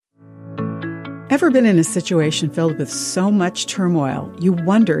Ever been in a situation filled with so much turmoil, you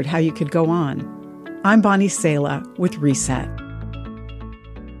wondered how you could go on? I'm Bonnie Sala with Reset.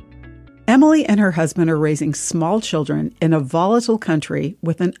 Emily and her husband are raising small children in a volatile country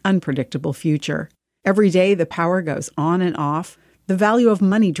with an unpredictable future. Every day the power goes on and off, the value of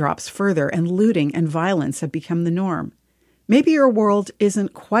money drops further, and looting and violence have become the norm. Maybe your world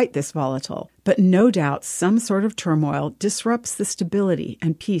isn't quite this volatile, but no doubt some sort of turmoil disrupts the stability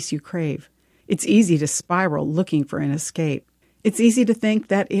and peace you crave. It's easy to spiral looking for an escape. It's easy to think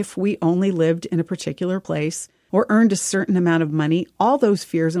that if we only lived in a particular place or earned a certain amount of money, all those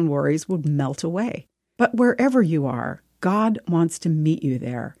fears and worries would melt away. But wherever you are, God wants to meet you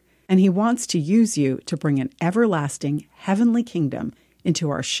there, and He wants to use you to bring an everlasting, heavenly kingdom into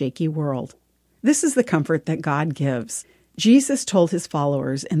our shaky world. This is the comfort that God gives. Jesus told His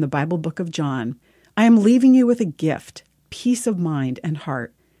followers in the Bible book of John, "I am leaving you with a gift, peace of mind and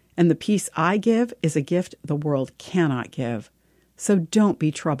heart. And the peace I give is a gift the world cannot give. So don't be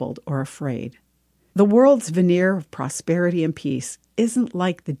troubled or afraid." The world's veneer of prosperity and peace isn't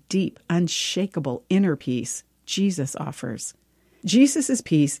like the deep, unshakable inner peace Jesus offers. Jesus'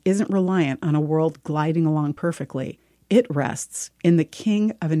 peace isn't reliant on a world gliding along perfectly. It rests in the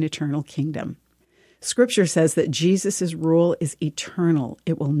King of an eternal kingdom. Scripture says that Jesus' rule is eternal.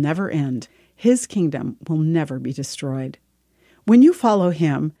 It will never end. His kingdom will never be destroyed. When you follow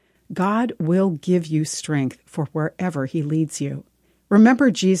Him, God will give you strength for wherever He leads you.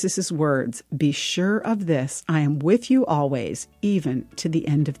 Remember Jesus' words, "Be sure of this, I am with you always, even to the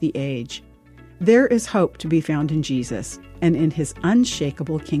end of the age." There is hope to be found in Jesus and in His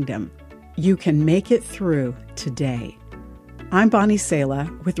unshakable kingdom. You can make it through today. I'm Bonnie Sala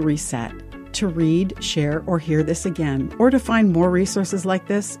with Reset. To read, share, or hear this again, or to find more resources like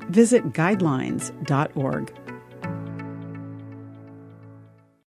this, visit guidelines.org.